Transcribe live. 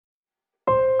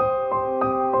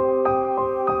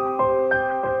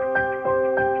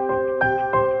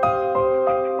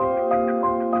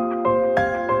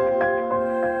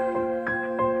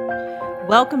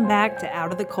Welcome back to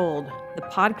Out of the Cold, the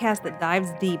podcast that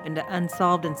dives deep into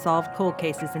unsolved and solved cold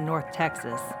cases in North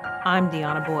Texas. I'm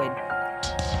Deanna Boyd.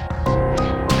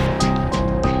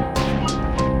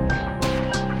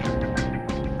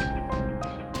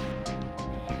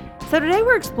 So today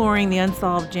we're exploring the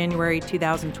unsolved January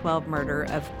 2012 murder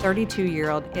of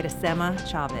 32-year-old Iracema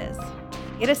Chavez.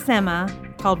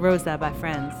 Iracema, called Rosa by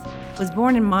friends, was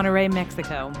born in Monterrey,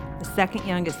 Mexico, the second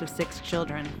youngest of 6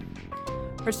 children.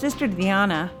 Her sister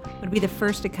Diana would be the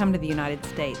first to come to the United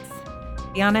States.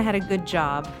 Diana had a good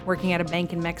job working at a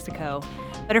bank in Mexico,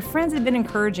 but her friends had been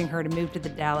encouraging her to move to the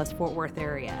Dallas-Fort Worth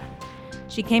area.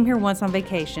 She came here once on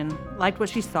vacation, liked what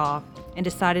she saw, and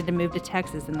decided to move to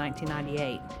Texas in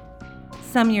 1998.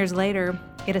 Some years later,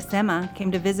 Iracema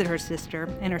came to visit her sister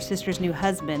and her sister's new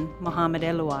husband, Mohamed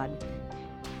Elouad.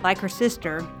 Like her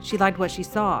sister, she liked what she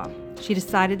saw. She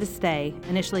decided to stay,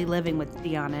 initially living with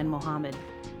Diana and Mohamed.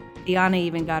 Diana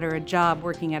even got her a job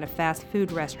working at a fast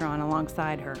food restaurant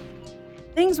alongside her.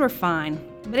 Things were fine,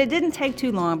 but it didn't take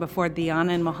too long before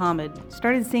Diana and Mohamed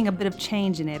started seeing a bit of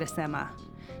change in Iracema.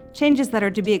 Changes that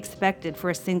are to be expected for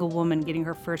a single woman getting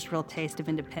her first real taste of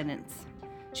independence.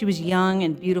 She was young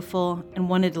and beautiful and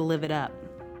wanted to live it up.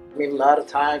 I mean, a lot of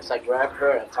times I grabbed her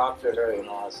and talked to her,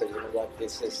 I said, you know what,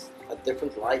 this is a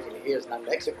different life, here is not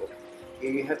Mexico.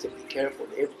 Here you have to be careful.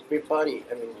 Everybody,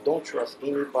 don't trust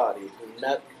anybody.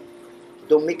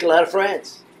 Don't make a lot of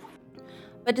friends.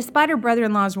 But despite her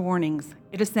brother-in-law's warnings,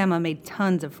 Iracema made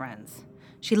tons of friends.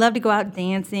 She loved to go out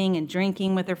dancing and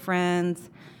drinking with her friends.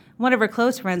 One of her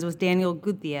close friends was Daniel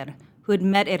Gutierrez, who had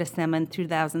met Iracema in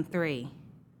 2003.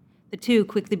 The two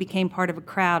quickly became part of a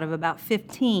crowd of about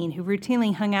 15 who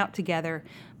routinely hung out together,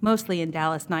 mostly in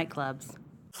Dallas nightclubs.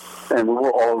 And we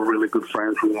were all really good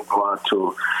friends. We would go out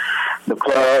to the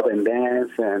club and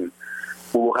dance, and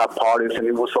we would have parties, and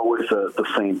it was always the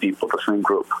same people, the same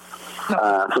group.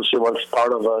 So she was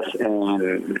part of us,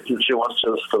 and she was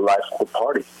just a life of the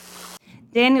party.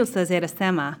 Daniel says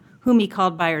Iracema, whom he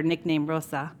called by her nickname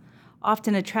Rosa,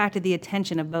 often attracted the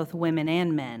attention of both women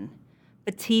and men.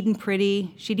 Petite and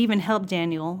pretty, she'd even helped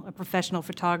Daniel, a professional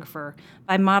photographer,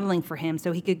 by modeling for him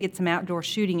so he could get some outdoor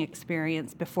shooting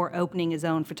experience before opening his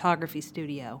own photography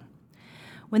studio.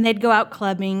 When they'd go out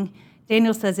clubbing,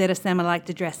 Daniel says Iracema liked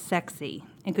to dress sexy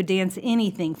and could dance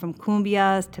anything from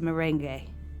cumbias to merengue.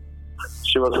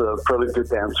 She was a pretty good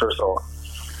dancer, so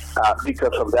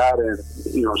because of that, and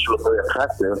she was very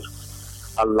attractive,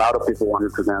 a lot of people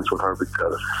wanted to dance with her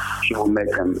because she would make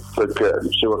them look good.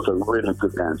 She was a really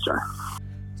good dancer.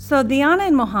 So Diana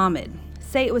and Mohamed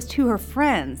say it was to her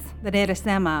friends that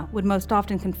Iracema would most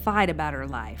often confide about her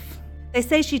life. They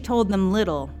say she told them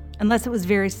little, unless it was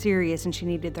very serious and she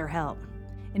needed their help.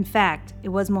 In fact, it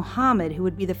was Mohamed who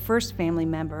would be the first family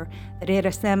member that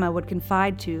Iracema would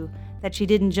confide to that she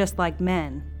didn't just like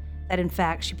men, that in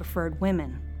fact she preferred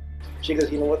women. She goes,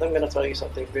 you know what, I'm going to tell you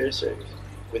something very serious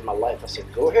with my life. I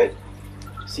said, go ahead,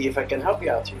 see if I can help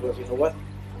you out. She goes, you know what,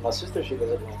 my sister, she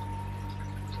doesn't know.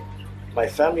 My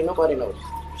family, nobody knows.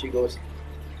 She goes,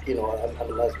 I'm a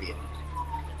lesbian.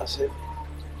 I said,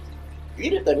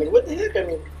 read it, what the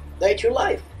heck, that's your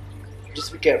life.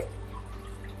 Just be careful.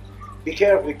 Be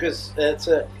careful because it's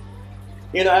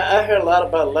I heard a lot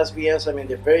about lesbians.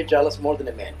 They're very jealous more than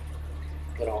the men.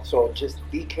 So just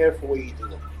be careful what you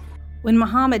do. When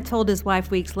Mohamed told his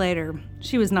wife weeks later,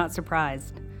 she was not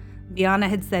surprised. Diana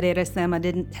had said Iracema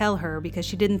didn't tell her because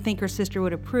she didn't think her sister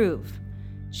would approve.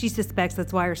 She suspects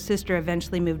that's why her sister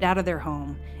eventually moved out of their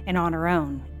home and on her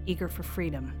own, eager for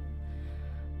freedom.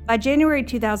 By January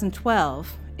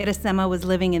 2012, Iracema was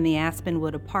living in the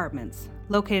Aspenwood Apartments,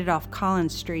 located off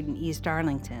Collins Street in East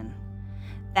Arlington.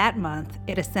 That month,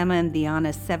 Iracema and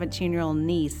Diana's 17-year-old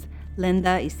niece,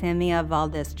 Linda Yesenia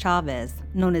Valdez Chavez,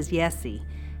 known as Yessie,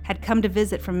 had come to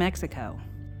visit from Mexico.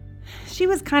 She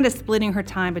was kind of splitting her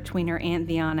time between her Aunt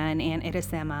Diana and Aunt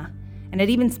Iracema, and had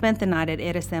even spent the night at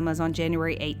Iracema's on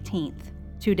January 18th,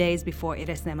 2 days before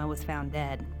Iracema was found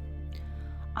dead.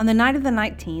 On the night of the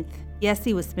 19th,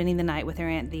 Yessie was spending the night with her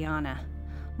Aunt Diana.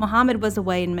 Mohamed was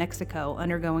away in Mexico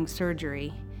undergoing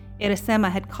surgery. Iracema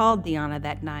had called Diana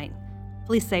that night.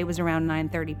 Police say it was around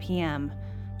 9:30 p.m.,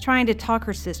 trying to talk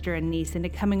her sister and niece into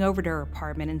coming over to her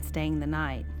apartment and staying the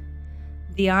night.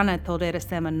 Diana told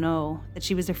Iracema no, that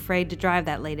she was afraid to drive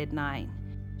that late at night.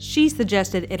 She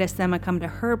suggested Iracema come to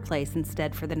her place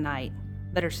instead for the night,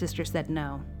 but her sister said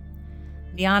no.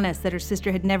 Diana said her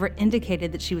sister had never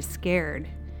indicated that she was scared.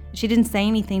 She didn't say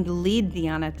anything to lead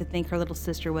Diana to think her little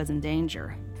sister was in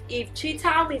danger. If she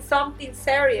told me something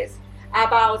serious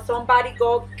about somebody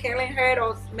killing her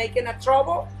or making a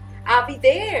trouble, I'll be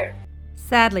there.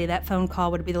 Sadly, that phone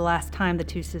call would be the last time the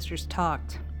two sisters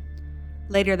talked.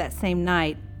 Later that same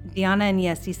night, Diana and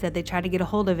Yessi said they tried to get a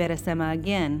hold of Iracema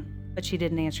again, but she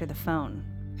didn't answer the phone.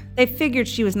 They figured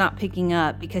she was not picking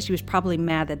up because she was probably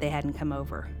mad that they hadn't come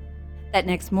over. That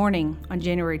next morning, on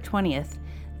January 20th,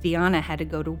 Diana had to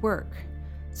go to work.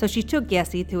 So she took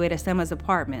Yessi to Iracema's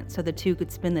apartment so the two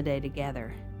could spend the day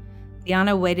together.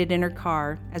 Diana waited in her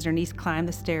car as her niece climbed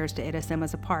the stairs to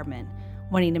Iracema's apartment,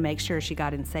 wanting to make sure she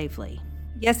got in safely.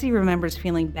 Yessi remembers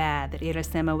feeling bad that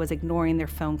Iracema was ignoring their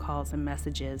phone calls and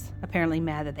messages, apparently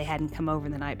mad that they hadn't come over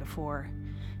the night before.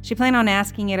 She planned on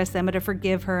asking Iracema to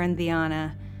forgive her and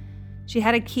Diana. She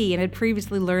had a key and had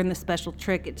previously learned the special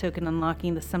trick it took in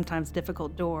unlocking the sometimes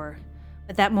difficult door.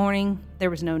 But that morning, there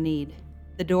was no need.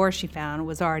 The door, she found,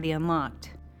 was already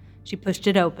unlocked. She pushed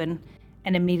it open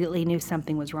and immediately knew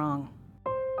something was wrong.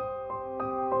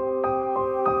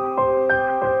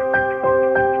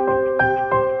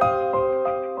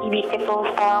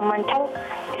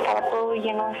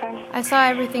 I saw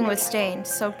everything was stained,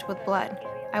 soaked with blood.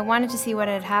 I wanted to see what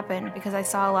had happened because I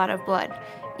saw a lot of blood.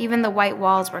 Even the white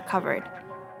walls were covered.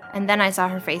 And then I saw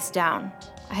her face down.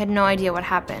 I had no idea what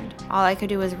happened. All I could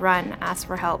do was run, ask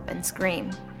for help, and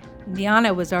scream.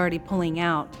 Diana was already pulling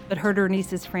out, but heard her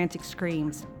niece's frantic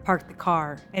screams, parked the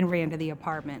car, and ran to the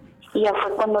apartment.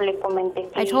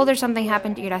 I told her something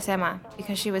happened to Iracema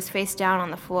because she was face down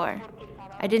on the floor.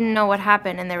 I didn't know what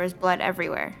happened and there was blood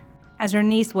everywhere. As her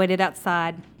niece waited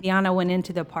outside, Diana went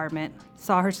into the apartment,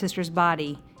 saw her sister's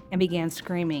body, and began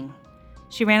screaming.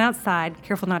 She ran outside,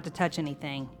 careful not to touch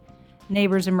anything.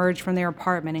 Neighbors emerged from their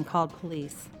apartment and called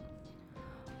police.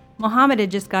 Mohammed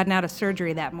had just gotten out of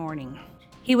surgery that morning.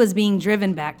 He was being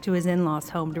driven back to his in-laws'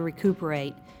 home to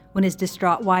recuperate when his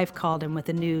distraught wife called him with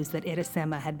the news that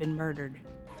Iracema had been murdered.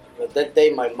 But that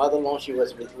day, my mother-in-law, she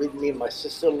was with me, my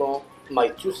sister-in-law, my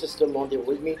two sister-in-law, they were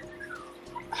with me.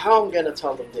 How I'm going to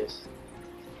tell them this?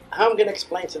 How I'm going to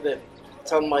explain to them?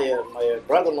 Tell my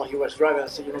brother-in-law, he was driving. I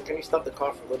said, can you stop the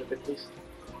car for a little bit, please?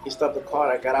 He stopped the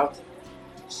car. I got out,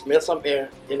 smelled some air.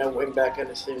 Then I went back and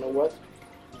I said, you know what?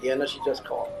 Diana, she just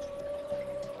called.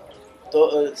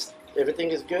 So, everything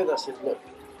is good. I said, look,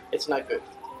 it's not good.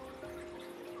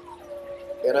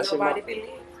 Nobody believed.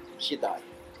 She died.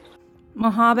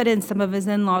 Mohammed and some of his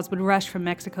in-laws would rush from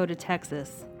Mexico to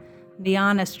Texas.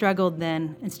 Diana struggled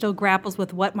then and still grapples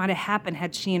with what might have happened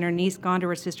had she and her niece gone to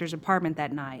her sister's apartment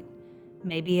that night.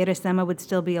 Maybe Iracema would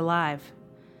still be alive.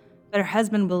 But her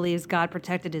husband believes God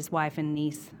protected his wife and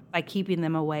niece by keeping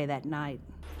them away that night.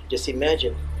 Just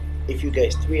imagine if you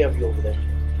guys, three of you over there,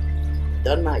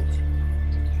 that night,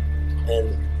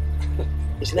 and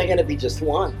it's not going to be just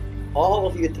one. All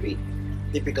of you three,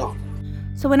 they'd be gone.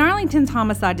 So when Arlington's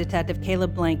homicide detective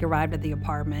Caleb Blank arrived at the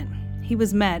apartment, he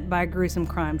was met by a gruesome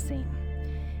crime scene.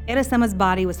 Iracema's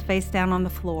body was face down on the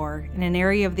floor in an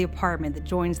area of the apartment that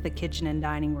joins the kitchen and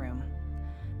dining room.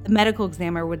 The medical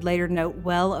examiner would later note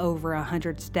well over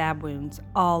 100 stab wounds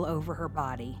all over her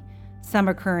body, some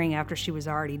occurring after she was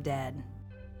already dead.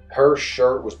 Her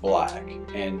shirt was black,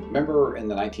 and remember in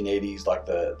the 1980s, like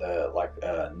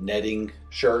the netting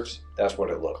shirts? That's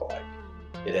what it looked like.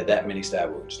 It had that many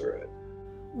stab wounds through it.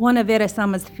 One of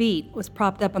Iracema's feet was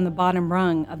propped up on the bottom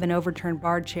rung of an overturned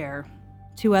bar chair.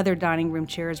 Two other dining room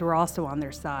chairs were also on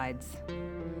their sides.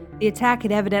 The attack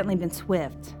had evidently been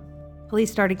swift.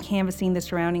 Police started canvassing the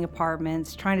surrounding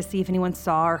apartments, trying to see if anyone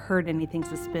saw or heard anything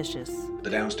suspicious. The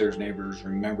downstairs neighbors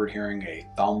remembered hearing a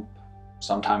thump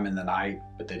sometime in the night,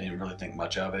 but they didn't really think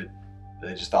much of it.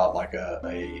 They just thought like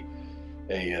a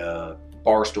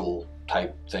bar stool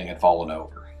type thing had fallen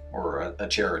over, or a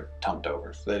chair had tumped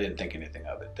over. So they didn't think anything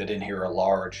of it. They didn't hear a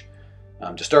large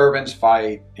disturbance,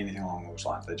 fight, anything along those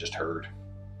lines. They just heard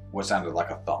what sounded like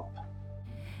a thump.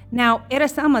 Now,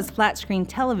 Iracema's flat-screen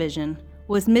television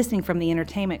was missing from the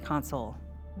entertainment console,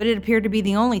 but it appeared to be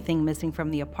the only thing missing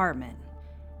from the apartment.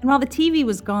 And while the TV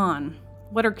was gone,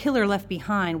 what her killer left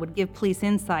behind would give police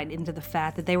insight into the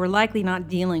fact that they were likely not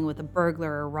dealing with a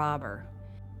burglar or robber.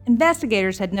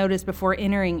 Investigators had noticed before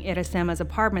entering Iracema's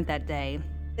apartment that day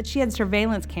that she had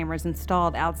surveillance cameras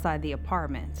installed outside the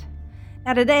apartment.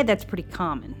 Now today that's pretty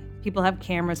common. People have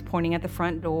cameras pointing at the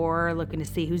front door, looking to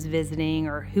see who's visiting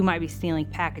or who might be stealing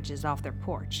packages off their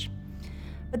porch.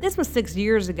 But this was 6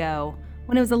 years ago,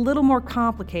 when it was a little more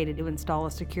complicated to install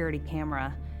a security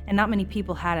camera, and not many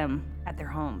people had them at their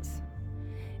homes.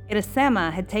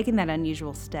 Iracema had taken that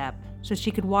unusual step so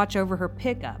she could watch over her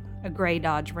pickup, a gray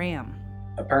Dodge Ram.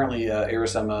 Apparently,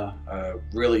 Iracema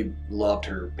really loved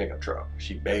her pickup truck.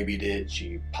 She babied it,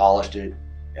 she polished it,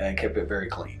 and kept it very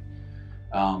clean.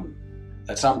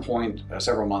 At some point,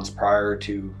 several months prior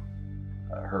to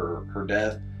her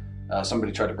death,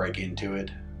 somebody tried to break into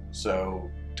it. So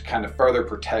to kind of further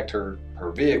protect her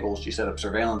vehicle, she set up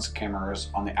surveillance cameras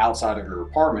on the outside of her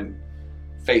apartment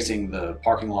facing the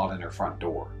parking lot and her front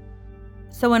door.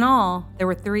 So in all, there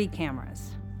were 3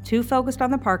 cameras. 2 focused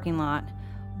on the parking lot,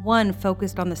 1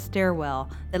 focused on the stairwell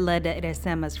that led to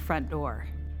Iracema's front door.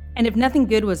 And if nothing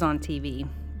good was on TV,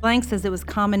 Blank says it was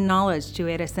common knowledge to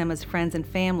Iracema's friends and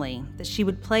family that she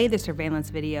would play the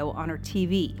surveillance video on her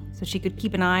TV so she could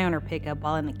keep an eye on her pickup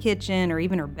while in the kitchen or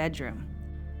even her bedroom.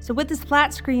 So with this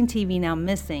flat screen TV now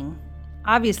missing,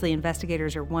 obviously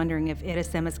investigators are wondering if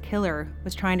Iracema's killer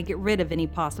was trying to get rid of any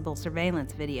possible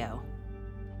surveillance video.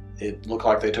 It looked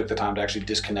like they took the time to actually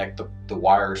disconnect the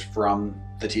wires from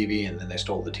the TV, and then they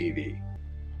stole the TV.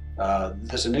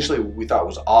 This initially we thought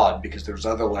was odd because there was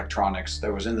other electronics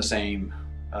that was in the same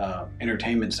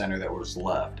entertainment center that was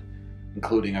left,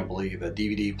 including, I believe, a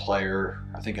DVD player,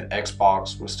 I think an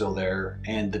Xbox was still there,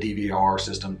 and the DVR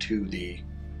system to the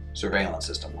surveillance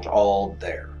system was all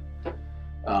there.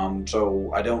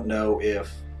 So I don't know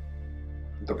if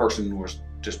the person was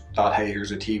just thought, hey,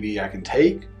 here's a TV I can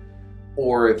take,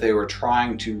 or if they were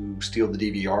trying to steal the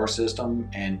DVR system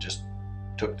and just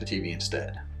took the TV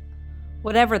instead.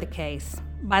 Whatever the case,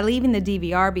 by leaving the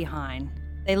DVR behind,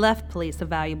 they left police a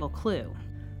valuable clue.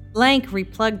 Blank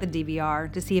replugged the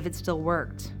DVR to see if it still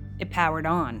worked. It powered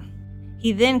on.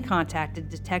 He then contacted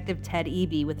Detective Ted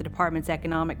Eby with the department's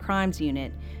Economic Crimes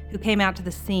Unit, who came out to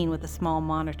the scene with a small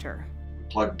monitor.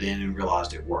 Plugged in and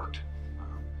realized it worked.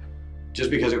 Just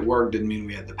because it worked didn't mean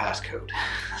we had the passcode.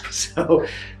 So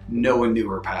no one knew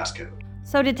her passcode.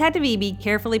 So Detective Eby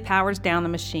carefully powers down the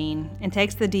machine and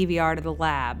takes the DVR to the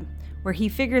lab, where he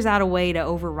figures out a way to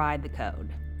override the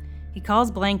code. He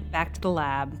calls Blank back to the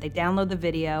lab, they download the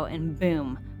video, and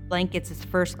boom, Blank gets his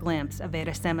first glimpse of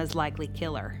Iracema's likely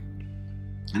killer.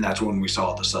 And that's when we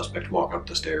saw the suspect walk up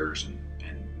the stairs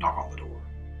and knock on the door.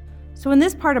 So in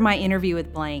this part of my interview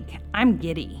with Blank, I'm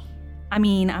giddy.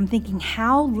 I'm thinking,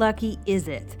 how lucky is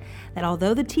it that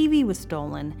although the TV was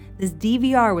stolen, this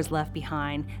DVR was left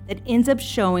behind that ends up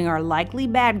showing our likely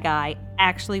bad guy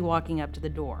actually walking up to the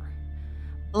door.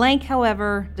 Blank,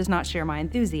 however, does not share my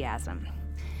enthusiasm.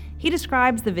 He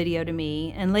describes the video to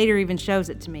me and later even shows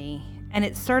it to me, and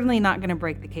it's certainly not going to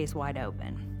break the case wide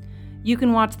open. You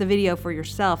can watch the video for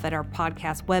yourself at our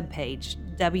podcast webpage,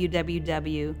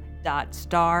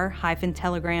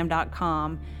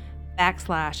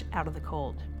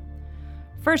 www.star-telegram.com/outofthecold.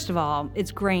 First of all,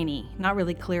 it's grainy, not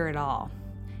really clear at all.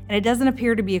 And it doesn't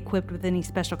appear to be equipped with any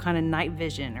special kind of night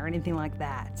vision or anything like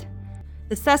that.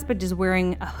 The suspect is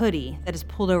wearing a hoodie that is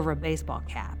pulled over a baseball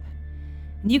cap.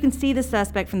 And you can see the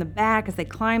suspect from the back as they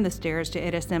climb the stairs to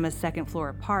Iracema's second-floor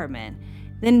apartment,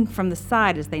 then from the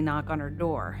side as they knock on her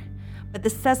door. But the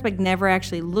suspect never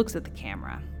actually looks at the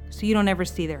camera, so you don't ever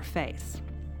see their face.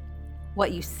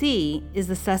 What you see is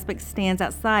the suspect stands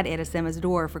outside Iracema's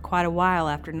door for quite a while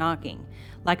after knocking,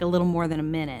 like a little more than a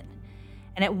minute.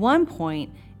 And at one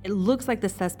point, it looks like the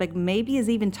suspect maybe is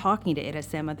even talking to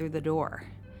Iracema through the door.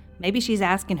 Maybe she's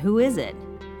asking, who is it?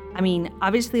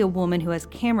 Obviously a woman who has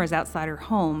cameras outside her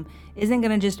home isn't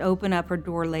going to just open up her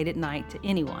door late at night to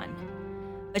anyone.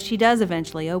 But she does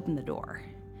eventually open the door.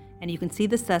 And you can see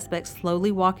the suspect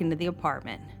slowly walk into the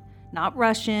apartment. Not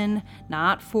rushing,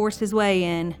 not force his way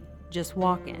in, just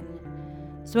walk in.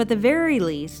 So at the very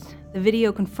least, the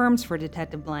video confirms for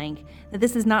Detective Blank that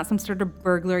this is not some sort of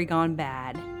burglary gone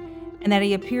bad, and that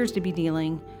he appears to be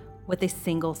dealing with a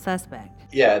single suspect.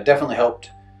 Yeah, it definitely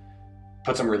helped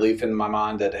put some relief in my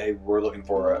mind that, hey, we're looking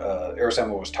for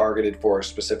Iracema was targeted for a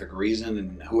specific reason,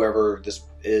 and whoever this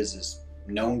is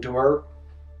known to her.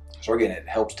 So again, it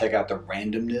helps take out the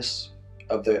randomness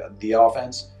of the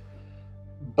offense.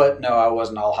 But no, I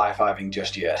wasn't all high-fiving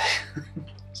just yet.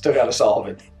 Still got to solve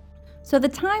it. So the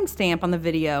timestamp on the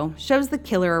video shows the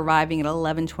killer arriving at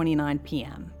 11:29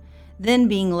 p.m., then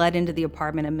being led into the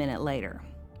apartment a minute later.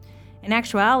 In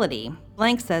actuality,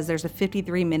 Blank says there's a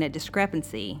 53-minute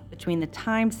discrepancy between the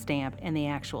timestamp and the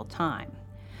actual time.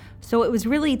 So it was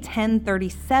really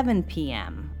 10:37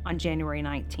 p.m. on January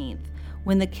 19th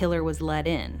when the killer was let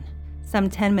in. Some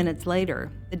 10 minutes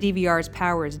later, the DVR's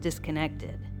power is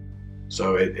disconnected.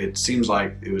 So it seems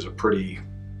like it was a pretty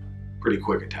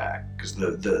quick attack, because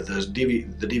the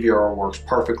DVR works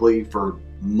perfectly for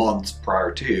months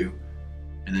prior to,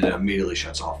 and then it immediately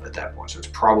shuts off at that point. So it's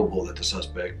probable that the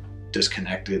suspect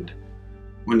disconnected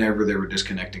whenever they were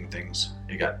disconnecting things.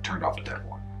 It got turned off at that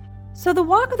point. So the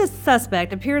walk of the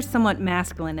suspect appears somewhat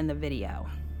masculine in the video.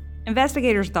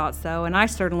 Investigators thought so, and I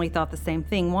certainly thought the same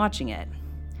thing watching it.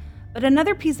 But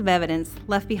another piece of evidence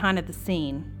left behind at the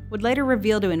scene would later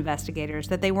reveal to investigators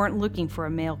that they weren't looking for a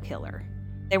male killer.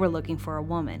 They were looking for a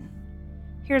woman.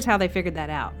 Here's how they figured that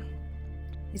out.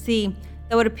 You see,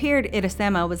 though it appeared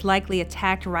Iracema was likely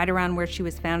attacked right around where she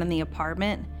was found in the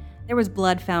apartment, there was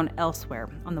blood found elsewhere,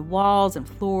 on the walls and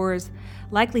floors,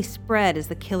 likely spread as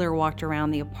the killer walked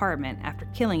around the apartment after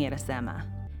killing Iracema.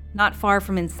 Not far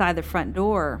from inside the front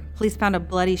door, police found a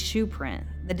bloody shoe print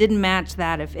that didn't match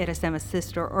that of Iracema's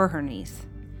sister or her niece.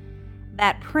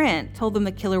 That print told them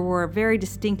the killer wore a very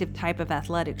distinctive type of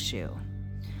athletic shoe.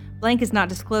 Blank is not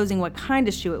disclosing what kind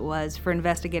of shoe it was for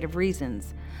investigative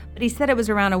reasons, but he said it was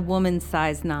around a woman's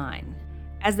size 9.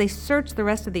 As they searched the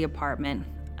rest of the apartment,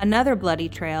 another bloody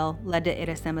trail led to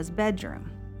Iracema's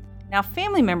bedroom. Now,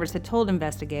 family members had told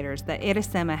investigators that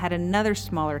Iracema had another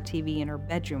smaller TV in her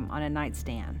bedroom on a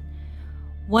nightstand,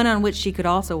 one on which she could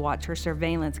also watch her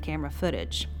surveillance camera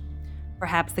footage.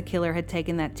 Perhaps the killer had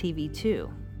taken that TV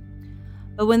too.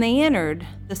 But when they entered,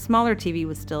 the smaller TV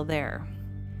was still there.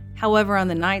 However, on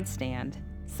the nightstand,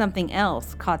 something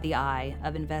else caught the eye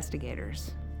of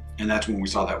investigators. And that's when we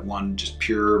saw that one just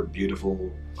pure,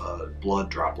 beautiful blood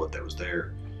droplet that was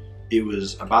there. It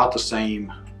was about the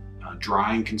same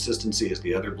drying consistency as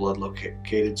the other blood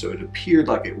located, so it appeared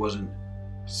like it wasn't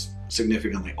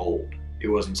significantly old. It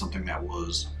wasn't something that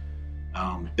was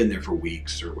been there for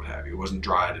weeks or what have you. It wasn't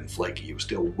dried and flaky. It was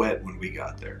still wet when we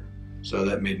got there. So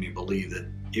that made me believe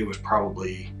that it was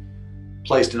probably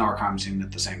placed in our crime scene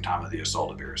at the same time of the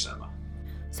assault of Iracema.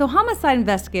 So homicide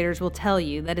investigators will tell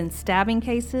you that in stabbing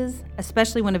cases,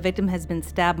 especially when a victim has been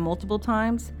stabbed multiple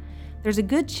times, there's a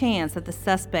good chance that the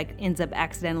suspect ends up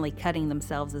accidentally cutting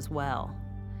themselves as well.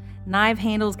 Knife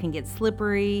handles can get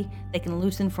slippery, they can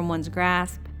loosen from one's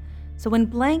grasp. So when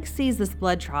Blank sees this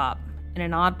blood drop in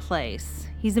an odd place,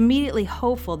 he's immediately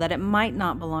hopeful that it might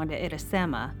not belong to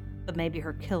Iracema, but maybe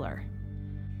her killer.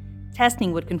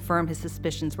 Testing would confirm his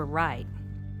suspicions were right.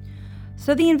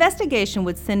 So the investigation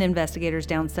would send investigators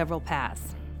down several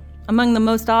paths. Among the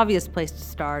most obvious place to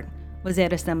start was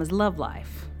Iracema's love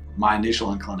life. My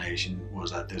initial inclination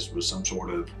was that this was some sort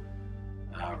of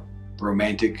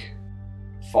romantic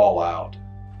fallout,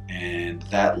 and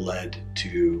that led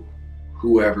to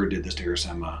whoever did this to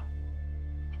Iracema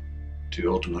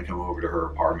to ultimately come over to her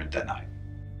apartment that night.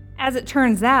 As it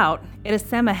turns out,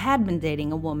 Iracema had been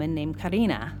dating a woman named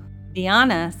Karina.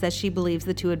 Diana says she believes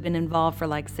the two had been involved for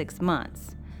like 6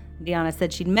 months. Diana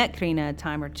said she'd met Karina a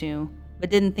time or two, but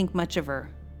didn't think much of her.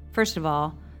 First of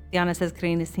all, Diana says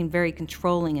Karina seemed very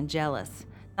controlling and jealous,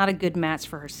 not a good match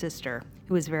for her sister,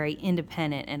 who was very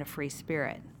independent and a free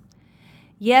spirit.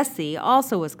 Yessie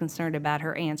also was concerned about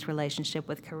her aunt's relationship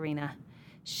with Karina.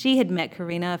 She had met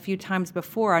Karina a few times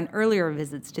before on earlier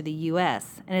visits to the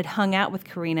U.S. and had hung out with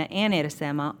Karina and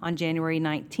Iracema on January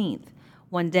 19th,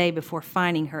 one day before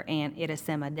finding her aunt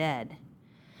Iracema dead.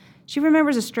 She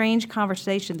remembers a strange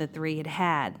conversation the three had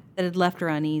had that had left her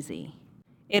uneasy.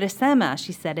 Iracema,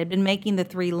 she said, had been making the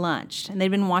three lunch, and they'd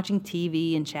been watching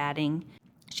TV and chatting.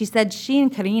 She said she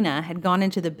and Karina had gone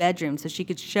into the bedroom so she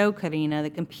could show Karina the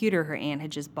computer her aunt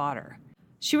had just bought her.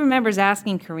 She remembers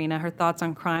asking Karina her thoughts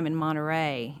on crime in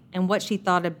Monterey and what she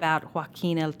thought about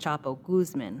Joaquin El Chapo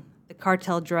Guzman, the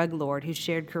cartel drug lord who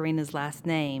shared Karina's last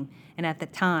name and at the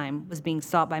time was being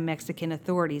sought by Mexican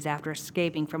authorities after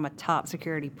escaping from a top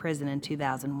security prison in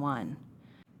 2001.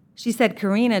 She said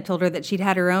Karina told her that she'd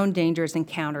had her own dangerous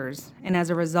encounters and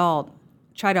as a result,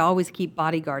 tried to always keep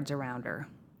bodyguards around her.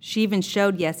 She even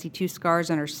showed Yessie 2 scars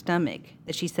on her stomach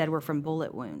that she said were from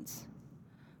bullet wounds.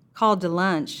 Called to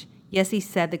lunch, Yessie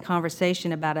said the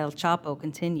conversation about El Chapo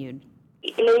continued.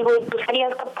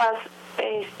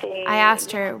 I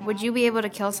asked her, would you be able to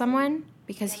kill someone?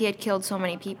 Because he had killed so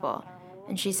many people.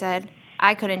 And she said,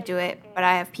 I couldn't do it, but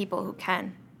I have people who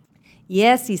can.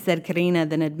 Yessie said Karina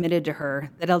then admitted to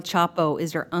her that El Chapo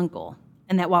is her uncle,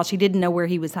 and that while she didn't know where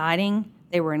he was hiding,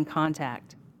 they were in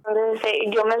contact.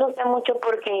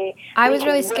 I was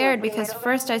really scared because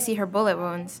first I see her bullet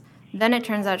wounds, then it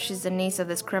turns out she's the niece of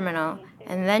this criminal,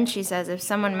 and then she says if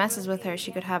someone messes with her,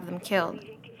 she could have them killed.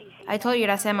 I told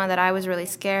Iracema that I was really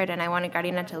scared and I wanted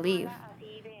Karina to leave.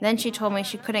 Then she told me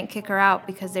she couldn't kick her out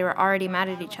because they were already mad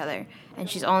at each other, and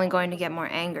she's only going to get more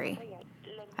angry.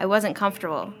 I wasn't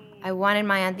comfortable. I wanted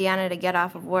my Aunt Diana to get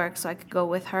off of work so I could go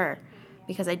with her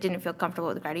because I didn't feel comfortable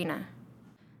with Karina.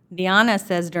 Diana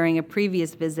says during a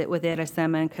previous visit with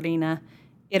Iracema and Karina,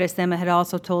 Iracema had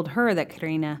also told her that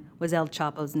Karina was El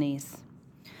Chapo's niece.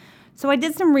 So I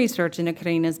did some research into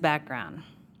Karina's background.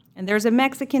 And there's a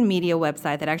Mexican media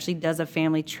website that actually does a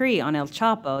family tree on El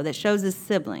Chapo that shows his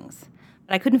siblings.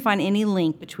 But I couldn't find any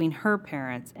link between her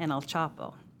parents and El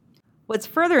Chapo. What's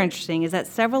further interesting is that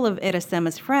several of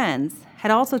Iracema's friends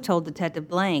had also told Detective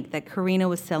Blank that Karina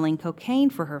was selling cocaine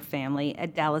for her family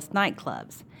at Dallas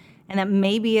nightclubs, and that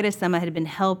maybe Iracema had been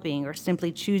helping or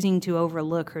simply choosing to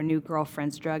overlook her new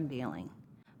girlfriend's drug dealing.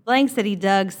 Blank said he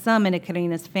dug some into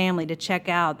Karina's family to check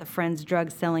out the friend's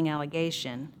drug-selling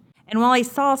allegation. And while he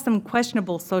saw some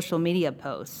questionable social media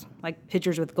posts, like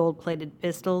pictures with gold-plated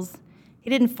pistols, he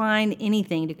didn't find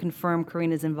anything to confirm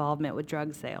Karina's involvement with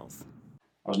drug sales.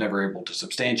 I was never able to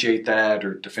substantiate that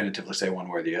or definitively say one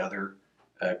way or the other.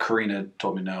 Karina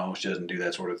told me no, she doesn't do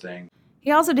that sort of thing. He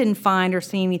also didn't find or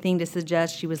see anything to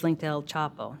suggest she was linked to El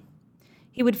Chapo.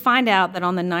 He would find out that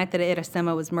on the night that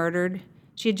Iracema was murdered,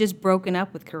 she had just broken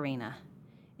up with Karina.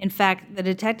 In fact, the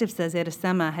detective says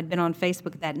Iracema had been on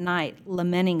Facebook that night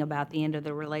lamenting about the end of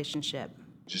the relationship.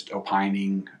 Just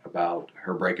opining about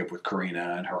her breakup with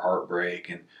Karina and her heartbreak,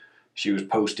 and she was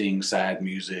posting sad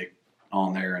music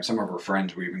on there, and some of her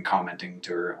friends were even commenting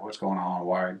to her, what's going on,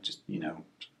 why, just,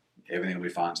 everything will be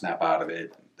fine, snap out of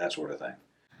it, that sort of thing.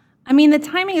 I mean, the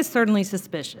timing is certainly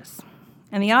suspicious.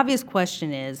 And the obvious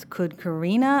question is, could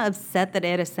Karina, upset that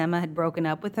Iracema had broken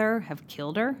up with her, have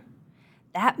killed her?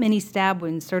 That many stab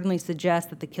wounds certainly suggest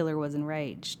that the killer was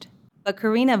enraged. But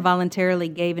Karina voluntarily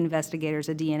gave investigators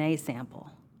a DNA sample.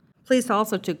 Police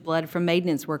also took blood from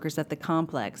maintenance workers at the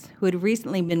complex who had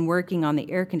recently been working on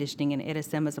the air conditioning in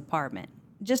Iracema's apartment,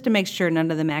 just to make sure none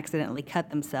of them accidentally cut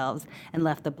themselves and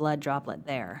left the blood droplet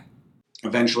there.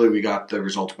 Eventually we got the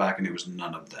results back and it was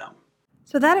none of them.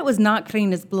 So that it was not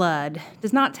Karina's blood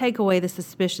does not take away the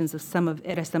suspicions of some of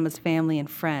Iracema's family and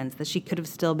friends that she could have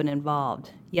still been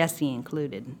involved, Yessie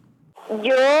included. I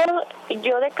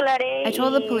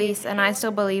told the police, and I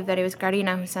still believe that it was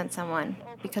Karina who sent someone,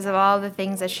 because of all the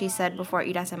things that she said before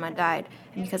Iracema died,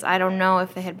 and because I don't know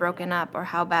if they had broken up or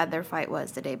how bad their fight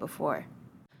was the day before.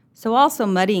 So also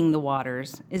muddying the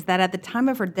waters is that at the time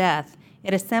of her death,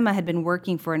 Iracema had been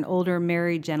working for an older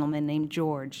married gentleman named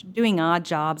George, doing odd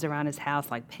jobs around his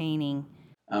house like painting.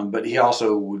 But he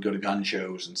also would go to gun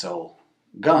shows and sell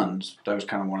guns. That was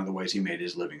kind of one of the ways he made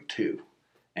his living too.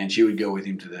 And she would go with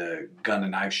him to the gun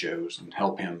and knife shows and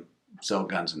help him sell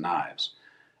guns and knives.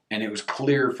 And it was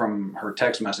clear from her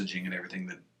text messaging and everything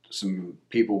that some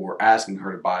people were asking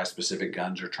her to buy specific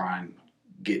guns or try and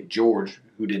get George,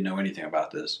 who didn't know anything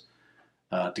about this,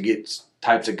 to get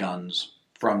types of guns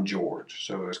from George.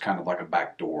 So it was kind of like a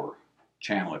backdoor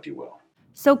channel, if you will.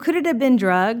 So could it have been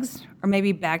drugs or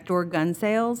maybe backdoor gun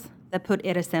sales that put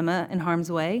Iracema in harm's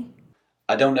way?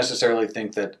 I don't necessarily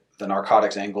think that the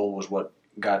narcotics angle was what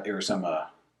got Iracema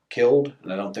killed,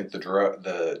 and I don't think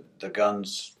the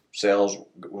guns sales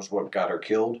was what got her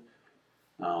killed.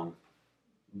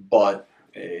 But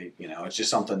it's just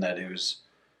something that it was,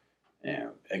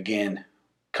 again,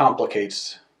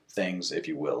 complicates things, if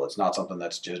you will. It's not something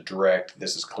that's just direct.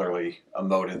 This is clearly a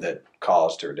motive that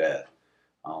caused her death.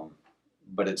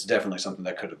 But it's definitely something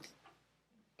that could have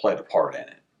played a part in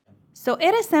it. So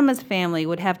Iracema's family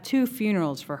would have 2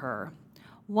 funerals for her.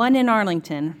 One in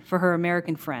Arlington for her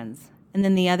American friends, and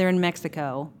then the other in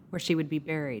Mexico, where she would be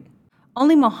buried.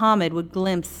 Only Mohammed would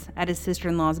glimpse at his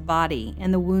sister-in-law's body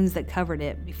and the wounds that covered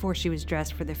it before she was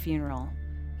dressed for the funeral.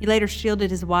 He later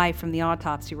shielded his wife from the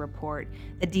autopsy report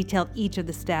that detailed each of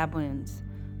the stab wounds.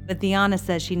 But Diana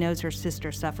says she knows her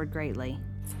sister suffered greatly.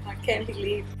 I can't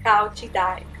believe how she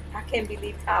died.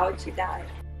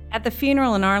 At the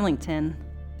funeral in Arlington,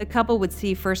 the couple would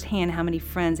see firsthand how many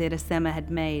friends Iracema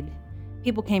had made.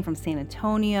 People came from San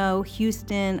Antonio,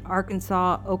 Houston,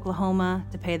 Arkansas, Oklahoma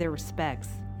to pay their respects.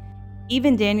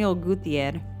 Even Daniel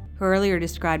Gutierrez, who earlier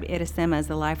described Iracema as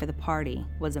the life of the party,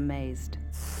 was amazed.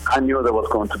 I knew there was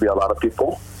going to be a lot of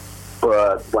people,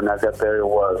 but when I got there, it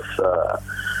was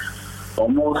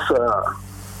almost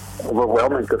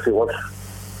overwhelming because it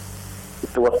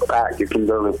was packed. You can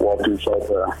barely walk inside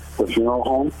the funeral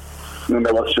home, and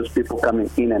there was just people coming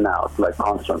in and out, like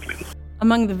constantly.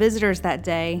 Among the visitors that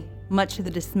day, much to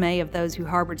the dismay of those who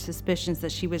harbored suspicions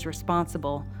that she was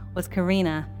responsible, was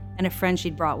Karina and a friend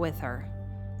she'd brought with her.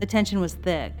 The tension was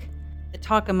thick. The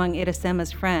talk among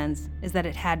Iracema's friends is that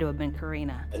it had to have been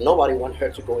Karina. And nobody wanted her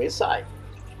to go inside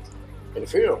in the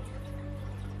funeral.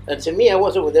 And to me, I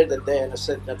was over there that day and I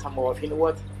said that time off, you know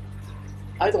what?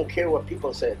 I don't care what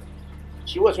people said.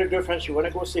 She was her girlfriend. She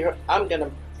wanted to go see her. I'm going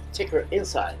to take her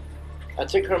inside. I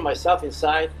took her myself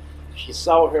inside. She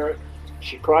saw her.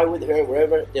 She cried with her,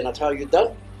 wherever. Then I tell you,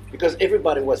 done. Because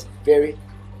everybody was very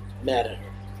mad at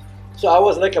her. So I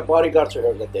was like a bodyguard to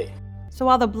her that day. So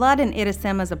while the blood in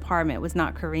Iracema's apartment was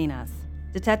not Karina's,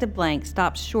 Detective Blank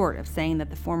stopped short of saying that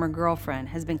the former girlfriend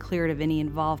has been cleared of any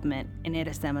involvement in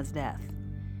Iracema's death.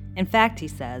 In fact, he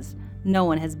says, no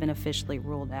one has been officially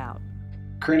ruled out.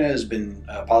 Karina has been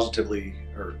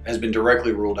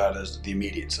directly ruled out as the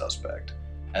immediate suspect.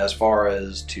 As far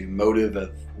as to motive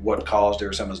of what caused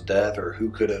Irisema's death or who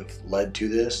could have led to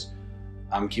this,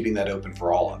 I'm keeping that open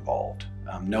for all involved.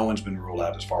 No one's been ruled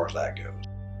out as far as that goes.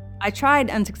 I tried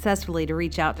unsuccessfully to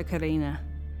reach out to Karina.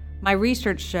 My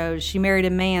research shows she married a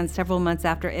man several months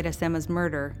after Irisema's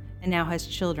murder and now has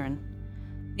children.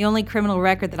 The only criminal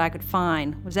record that I could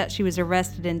find was that she was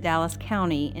arrested in Dallas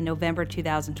County in November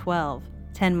 2012,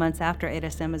 10 months after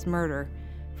Irisema's murder,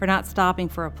 for not stopping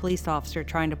for a police officer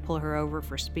trying to pull her over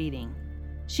for speeding.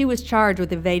 She was charged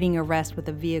with evading arrest with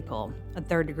a vehicle, a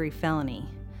third-degree felony.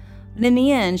 But in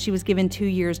the end, she was given 2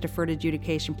 years deferred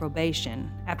adjudication probation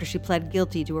after she pled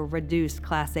guilty to a reduced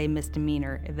Class A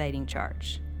misdemeanor evading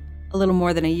charge. A little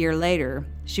more than a year later,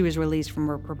 she was released from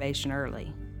her probation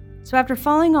early. So after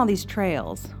following all these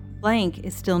trails, Blank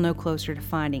is still no closer to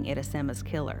finding Irisema's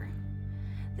killer.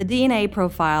 The DNA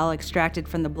profile extracted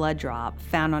from the blood drop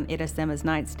found on Irisema's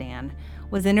nightstand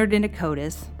was entered into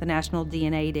CODIS, the national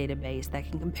DNA database that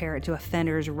can compare it to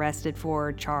offenders arrested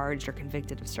for, charged, or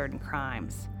convicted of certain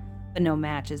crimes. But no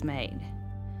match is made.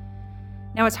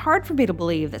 Now, it's hard for me to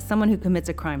believe that someone who commits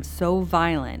a crime so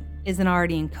violent isn't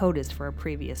already in CODIS for a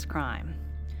previous crime.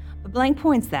 But Blank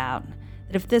points out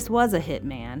that if this was a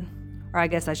hitman, or I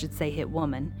guess I should say hit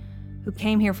woman, who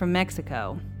came here from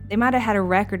Mexico, they might have had a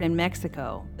record in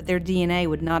Mexico, but their DNA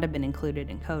would not have been included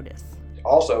in CODIS.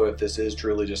 Also, if this is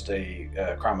truly just a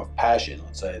crime of passion,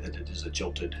 let's say that it is a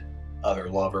jilted other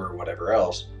lover or whatever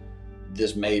else,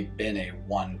 this may have been a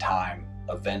one-time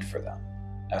event for them.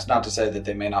 That's not to say that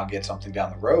they may not get something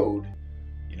down the road,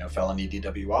 felony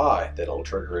DWI, that'll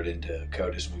trigger it into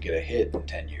CODIS and we get a hit in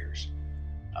 10 years.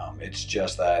 It's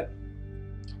just that,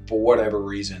 for whatever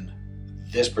reason,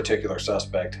 this particular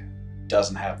suspect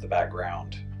doesn't have the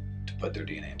background to put their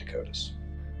DNA into CODIS.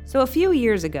 So a few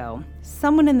years ago,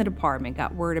 someone in the department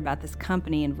got word about this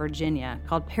company in Virginia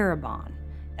called Parabon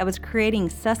that was creating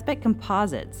suspect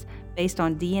composites based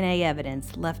on DNA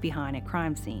evidence left behind at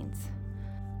crime scenes.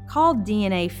 Called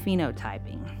DNA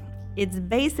phenotyping, it's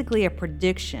basically a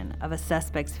prediction of a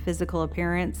suspect's physical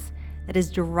appearance that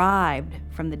is derived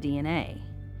from the DNA.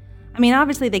 I mean,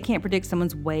 obviously they can't predict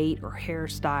someone's weight or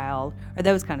hairstyle or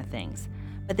those kind of things,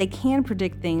 but they can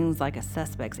predict things like a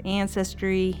suspect's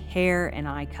ancestry, hair, and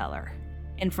eye color.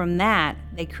 And from that,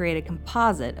 they create a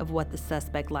composite of what the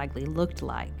suspect likely looked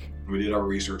like. We did our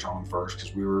research on him first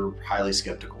because we were highly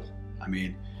skeptical. I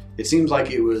mean, it seems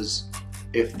like it was,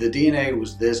 if the DNA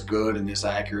was this good and this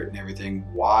accurate and everything,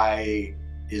 why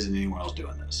isn't anyone else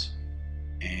doing this?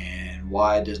 And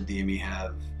why doesn't DME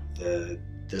have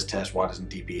this test? Why doesn't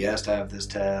DPS have this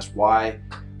test?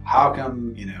 How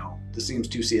come, this seems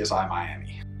too CSI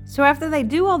Miami? So after they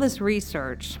do all this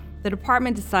research, the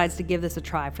department decides to give this a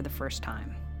try for the first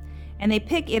time. And they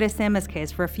pick Irisema's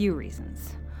case for a few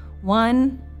reasons.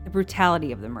 1, the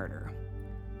brutality of the murder.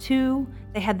 2,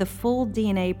 they had the full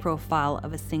DNA profile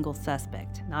of a single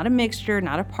suspect. Not a mixture,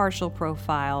 not a partial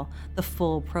profile, the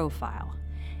full profile.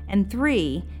 And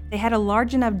 3, they had a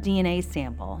large enough DNA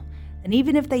sample, and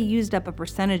even if they used up a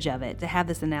percentage of it to have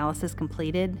this analysis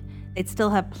completed, they'd still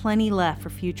have plenty left for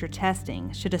future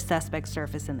testing should a suspect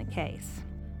surface in the case.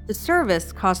 The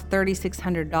service cost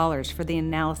 $3,600 for the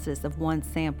analysis of one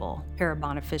sample,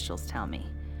 Parabon officials tell me.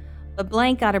 But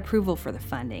Blank got approval for the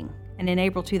funding, and in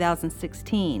April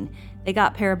 2016, they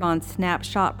got Parabon's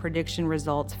snapshot prediction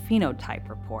results phenotype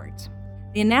report.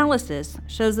 The analysis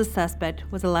shows the suspect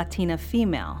was a Latina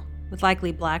female with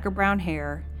likely black or brown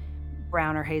hair,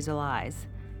 brown or hazel eyes,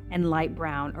 and light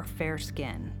brown or fair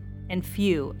skin, and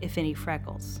few, if any,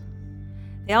 freckles.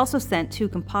 They also sent 2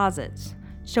 composites,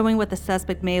 showing what the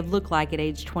suspect may have looked like at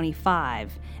age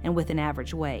 25 and with an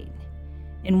average weight.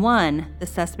 In one, the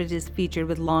suspect is featured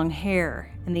with long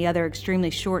hair, and the other extremely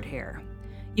short hair.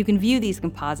 You can view these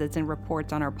composites and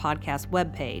reports on our podcast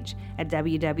webpage at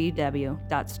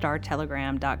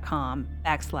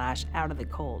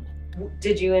www.startelegram.com/outofthecold.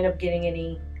 Did you end up getting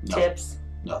any tips?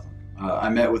 Nothing. I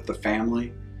met with the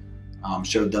family,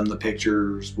 showed them the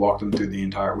pictures, walked them through the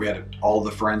entire. All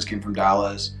the friends came from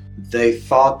Dallas. They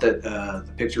thought that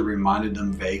the picture reminded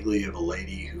them vaguely of a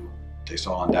lady who they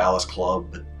saw in Dallas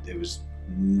Club, but it was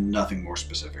nothing more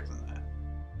specific than that.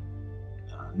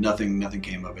 Nothing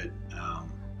came of it.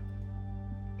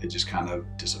 It just kind of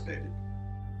dissipated.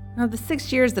 Now, the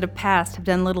 6 years that have passed have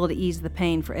done little to ease the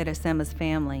pain for Irisema's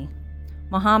family.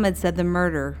 Mohammed said the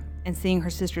murder and seeing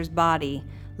her sister's body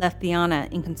left Diana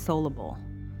inconsolable.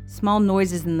 Small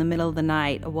noises in the middle of the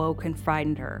night awoke and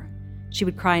frightened her. She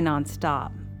would cry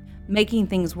nonstop. Making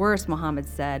things worse, Mohammed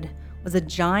said, was a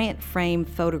giant framed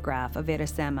photograph of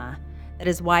Irisema that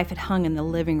his wife had hung in the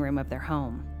living room of their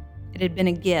home. It had been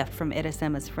a gift from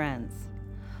Irisema's friends.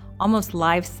 Almost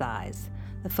life-size,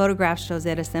 The photograph shows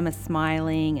Iracema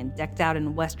smiling and decked out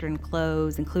in Western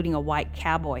clothes, including a white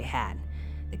cowboy hat,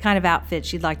 the kind of outfit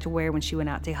she'd like to wear when she went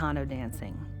out Tejano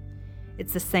dancing.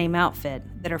 It's the same outfit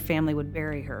that her family would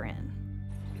bury her in.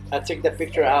 I took the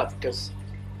picture out because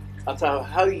I thought,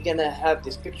 how are you going to have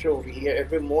this picture over here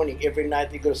every morning, every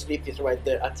night you go to sleep, it's right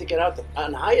there. I took it out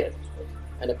and hide it,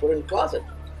 and I put it in the closet.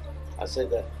 I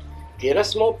said, get a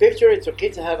small picture. It's okay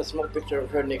to have a small picture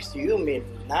of her next to you. I mean,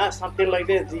 something like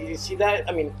that. Do you see that?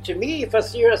 I mean, to me, if I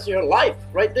see her, I see her life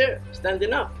right there,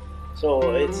 standing up. So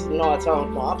I'm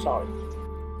sorry.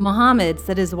 Mohammed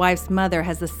said his wife's mother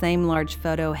has the same large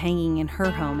photo hanging in her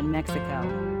home in Mexico.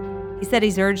 He said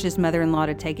he's urged his mother-in-law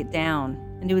to take it down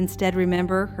and to instead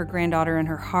remember her granddaughter in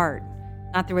her heart,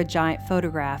 not through a giant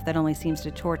photograph that only seems to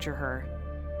torture her.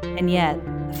 And yet,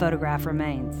 the photograph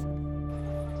remains.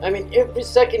 I mean, every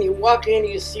second you walk in,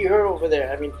 you see her over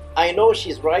there. I mean, I know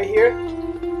she's right here.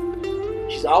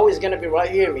 She's always going to be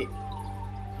right here. I mean,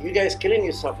 you guys killing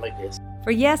yourself like this.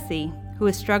 For Yessie, who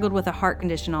has struggled with a heart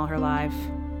condition all her life,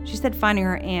 she said finding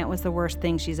her aunt was the worst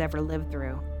thing she's ever lived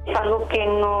through. It's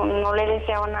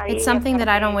something that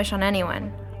I don't wish on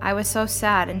anyone. I was so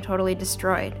sad and totally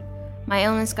destroyed. My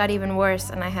illness got even worse,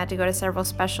 and I had to go to several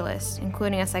specialists,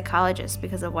 including a psychologist,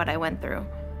 because of what I went through.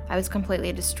 I was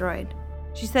completely destroyed.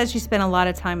 She says she spent a lot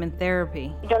of time in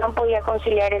therapy. I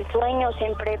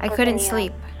couldn't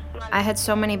sleep. I had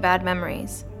so many bad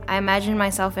memories. I imagined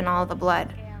myself in all the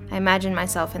blood. I imagined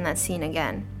myself in that scene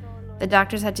again. The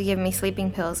doctors had to give me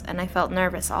sleeping pills, and I felt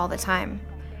nervous all the time.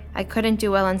 I couldn't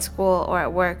do well in school or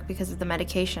at work because of the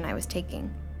medication I was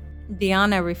taking.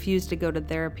 Diana refused to go to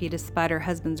therapy despite her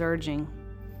husband's urging.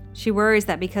 She worries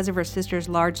that because of her sister's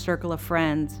large circle of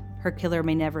friends, her killer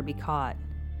may never be caught.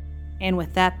 And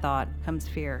with that thought comes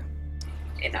fear.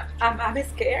 And I'm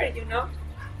scared,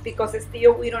 because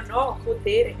still we don't know who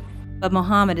did it. But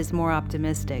Mohammed is more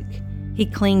optimistic. He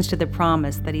clings to the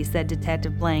promise that he said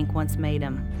Detective Blank once made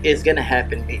him. It's gonna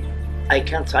happen, me. I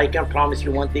can promise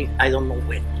you one thing. I don't know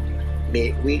when.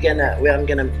 I'm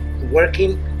gonna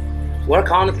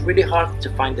work on it really hard to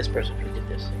find this person who did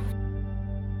this.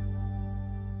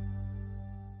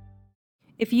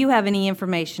 If you have any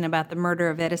information about the murder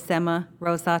of Iracema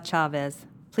Rosa Chavez,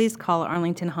 please call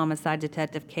Arlington Homicide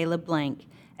Detective Caleb Blank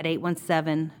at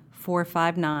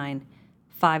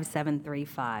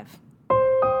 817-459-5735.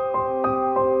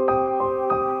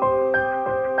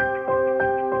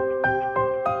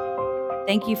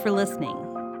 Thank you for listening.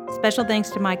 Special thanks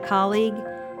to my colleague,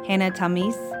 Hannah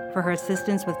Tamis, for her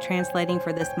assistance with translating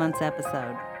for this month's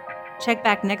episode. Check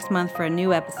back next month for a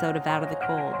new episode of Out of the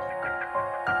Cold.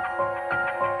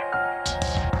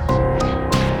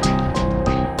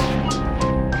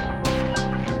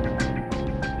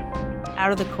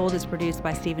 Out of the Cold is produced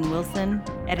by Stephen Wilson,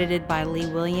 edited by Lee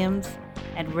Williams,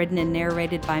 and written and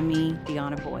narrated by me,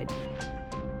 Deanna Boyd.